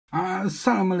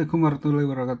Assalamualaikum warahmatullahi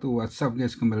wabarakatuh. What's up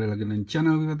guys, kembali lagi dengan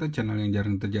channel Pato, channel yang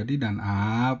jarang terjadi dan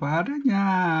apa adanya.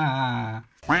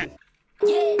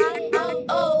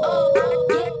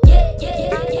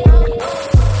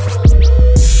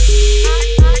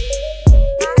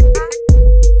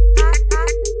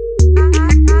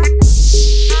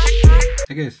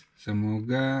 Guys,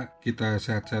 semoga kita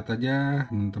sehat-sehat aja,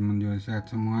 teman-teman juga sehat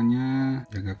semuanya,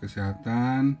 jaga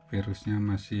kesehatan, virusnya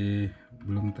masih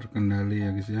belum terkendali ya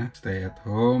guys ya. Stay at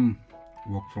home,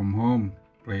 work from home,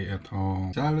 play at home,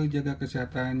 selalu jaga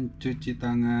kesehatan, cuci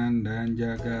tangan dan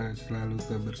jaga selalu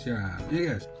kebersihan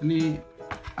ya guys. Ini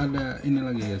ada ini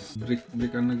lagi guys,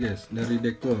 brick-brickan lagi guys dari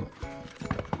Decool,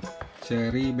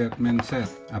 seri Batman set.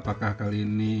 Apakah kali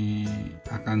ini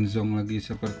akan zong lagi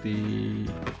seperti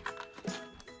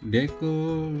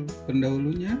Decool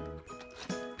pendahulunya?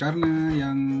 Karena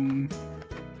yang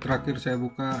terakhir saya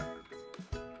buka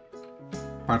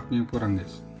partnya kurang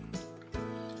guys.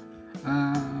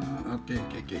 Oke,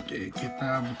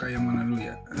 kita buka yang mana dulu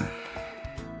ya,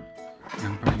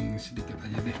 yang paling sedikit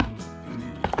aja deh dulu. Ini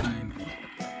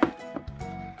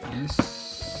yes,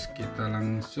 kita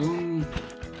langsung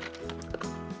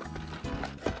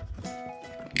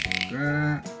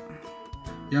buka.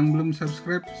 Yang belum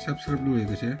subscribe dulu ya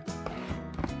guys ya.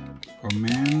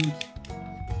 Komen,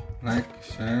 like,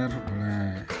 share,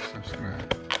 boleh, subscribe.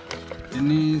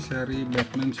 Ini seri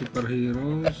Batman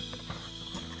Superheroes,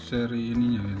 seri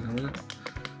ininya ya,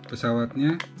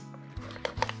 pesawatnya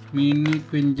Mini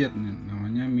Quinjet nih,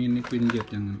 namanya Mini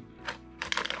Quinjet yang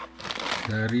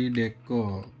dari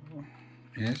Decool.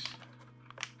 Yes,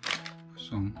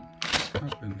 kosong.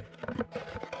 Apa ini?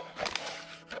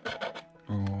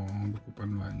 Oh, buku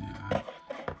panduannya.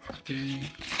 Oke.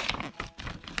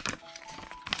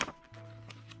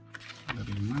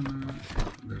 Dari mana?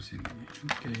 Dari sini.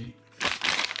 Oke.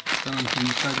 Kita langsung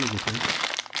buka aja gitu ya.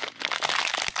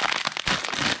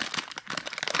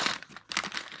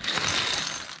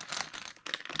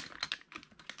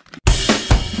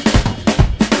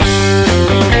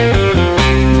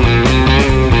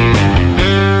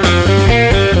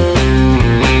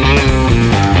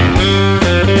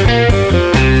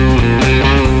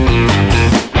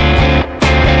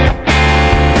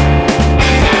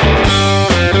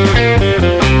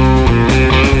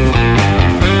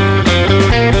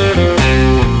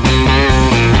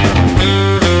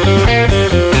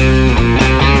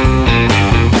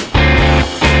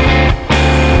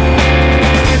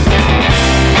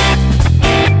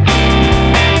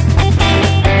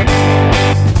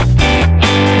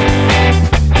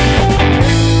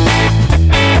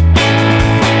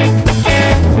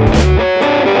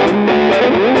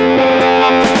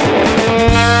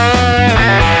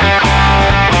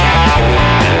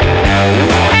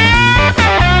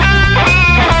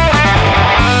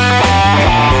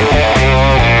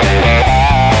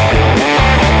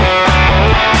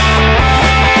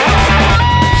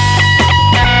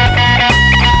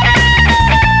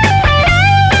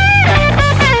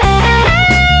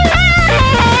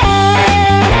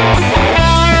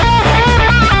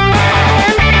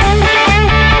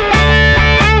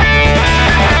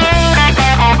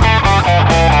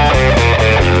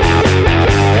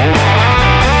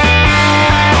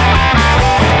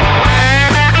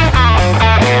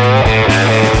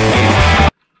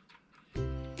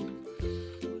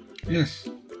 Yes,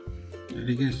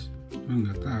 jadi guys,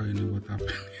 nggak tahu ini buat apa.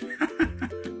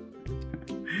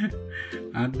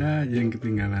 Ada aja yang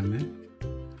ketinggalan ya,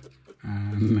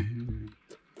 aneh.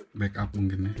 Backup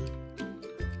mungkin ya.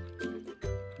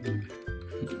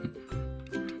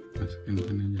 Masukin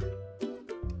sini aja.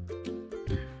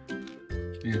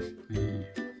 Yes, nih.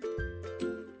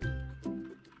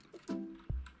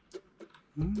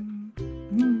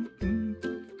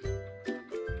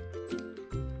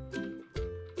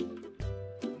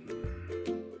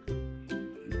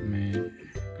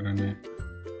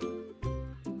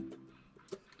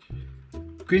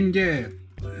 Quinjet,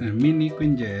 Mini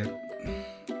Quinjet.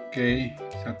 Oke,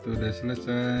 satu udah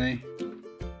selesai.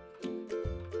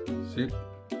 Sip.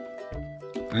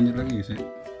 Lanjut lagi guys ya.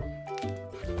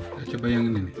 Kita coba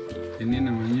yang ini nih. Ini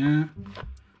namanya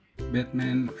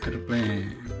Batman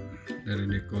Airplane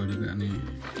dari Decool juga nih.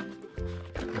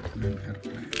 Batman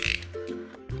Airplane.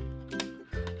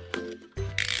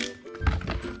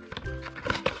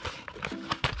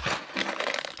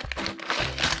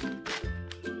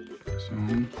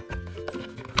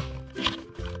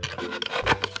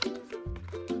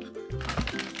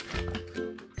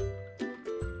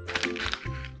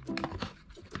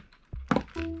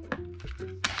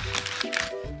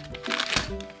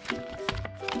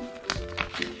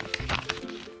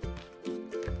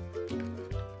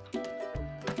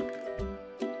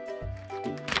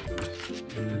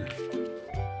 Bisa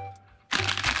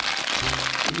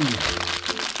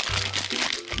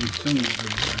nggak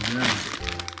aja.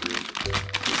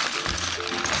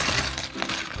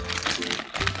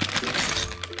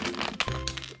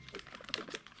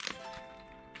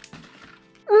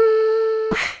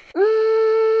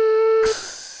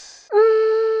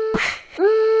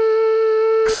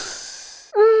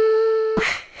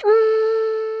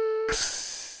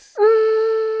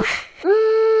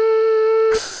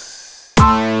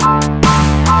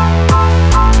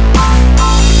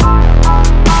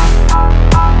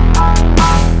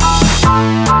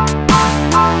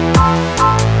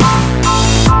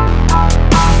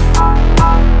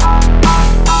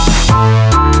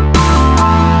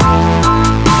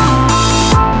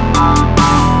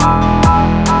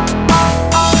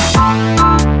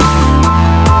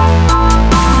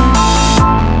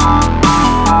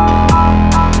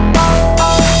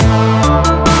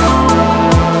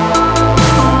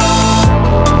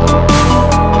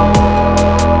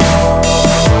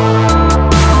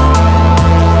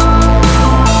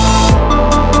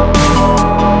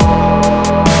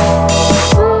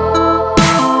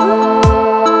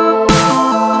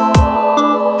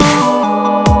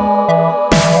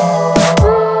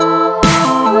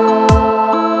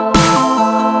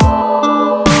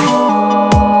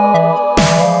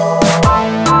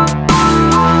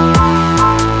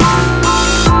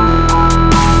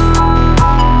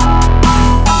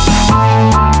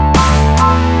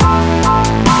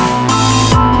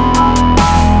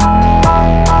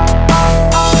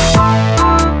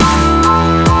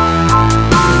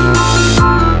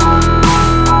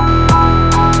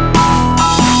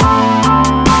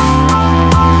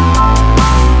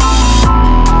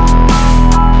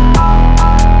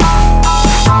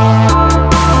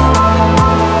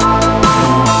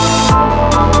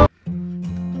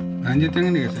 Lanjut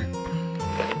yang ini guys ya.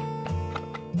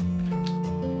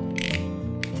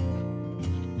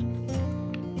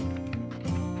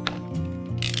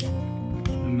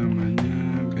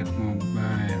 Namanya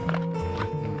Batmobile.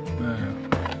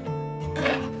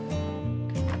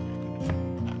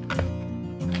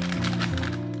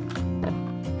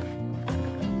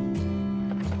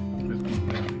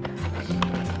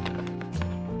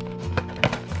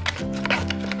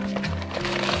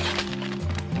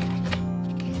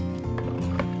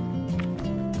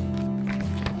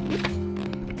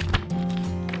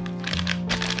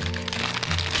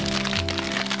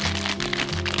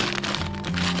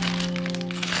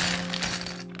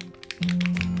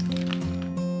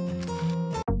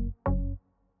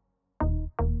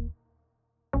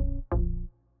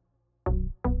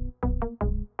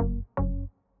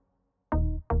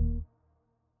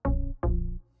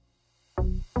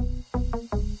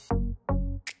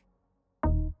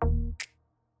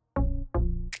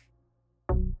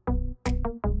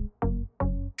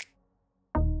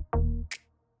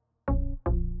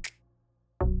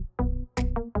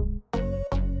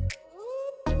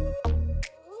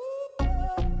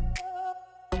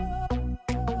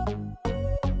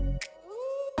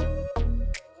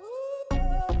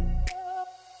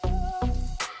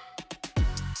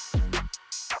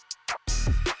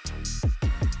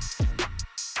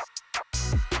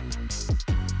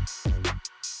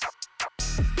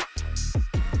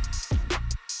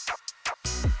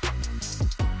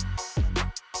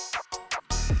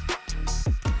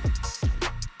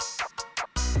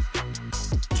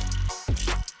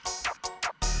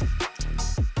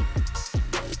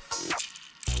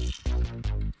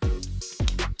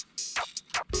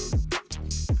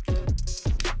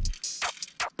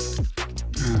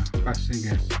 Pas sih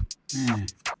guys, nih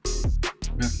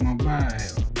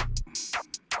Batmobile,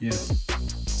 yes.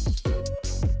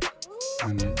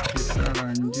 Dan kita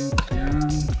lanjut yang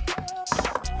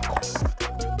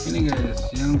ini guys,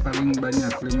 yang paling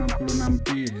banyak 56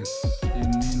 piece.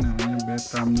 Ini namanya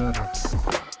Tumbler.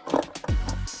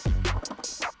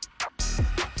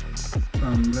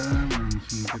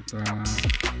 Langsung kita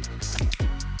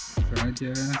buka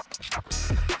aja.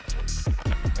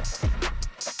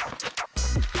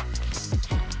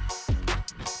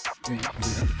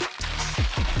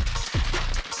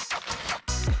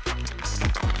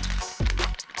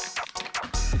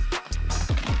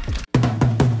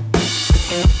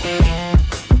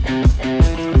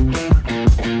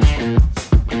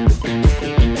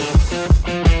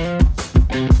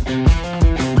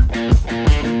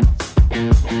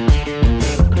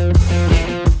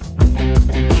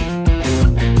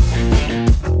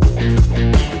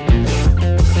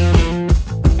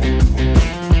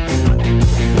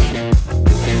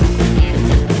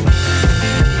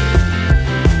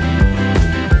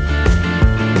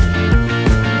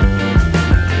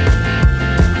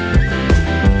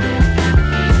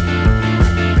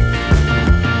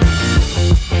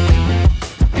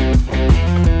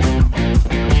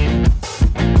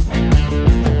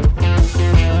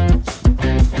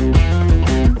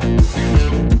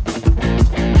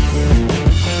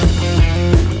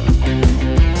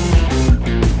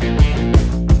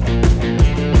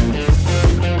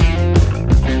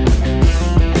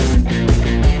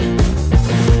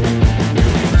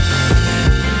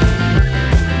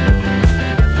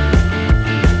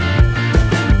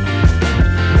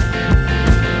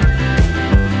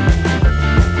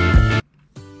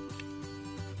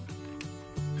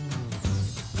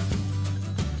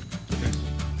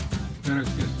 beres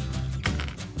guys.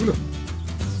 Dulu.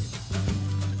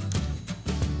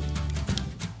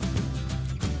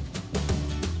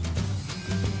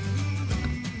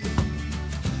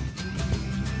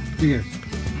 Oke guys,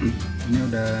 ini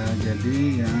udah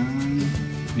jadi yang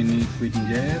Mini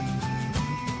Quinjet.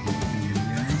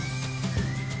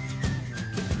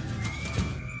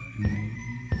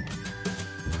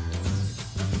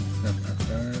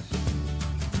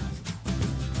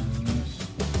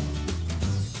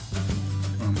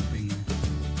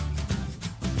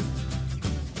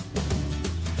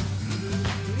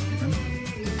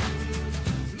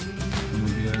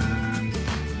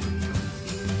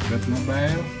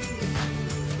 Batmobile,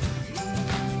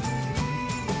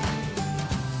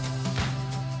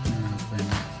 nah, apa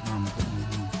ini? Lampu.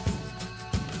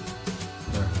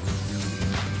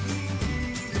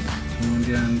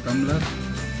 Kemudian tumbler,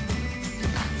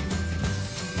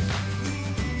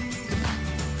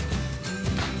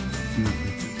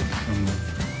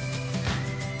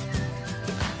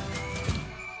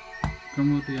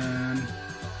 kemudian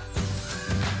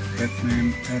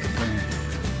Batman airplane.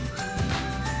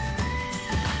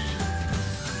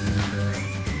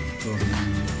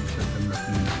 Bisa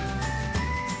tembaknya.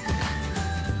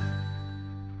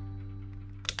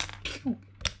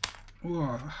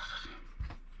 Wah,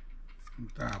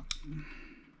 mantap.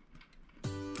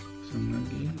 Pasang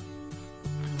lagi,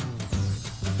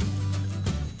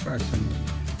 pasang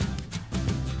lagi.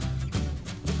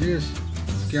 Yes,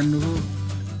 sekian dulu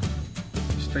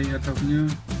stay at home-nya,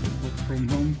 work from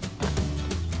home.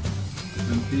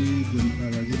 Nanti jumpa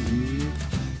lagi di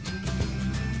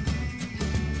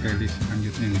rilis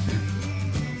selanjutnya guys ya.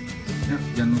 Ya,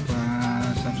 jangan lupa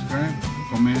subscribe,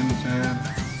 komen, share,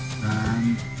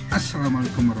 dan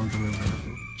assalamualaikum warahmatullahi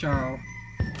wabarakatuh. Ciao.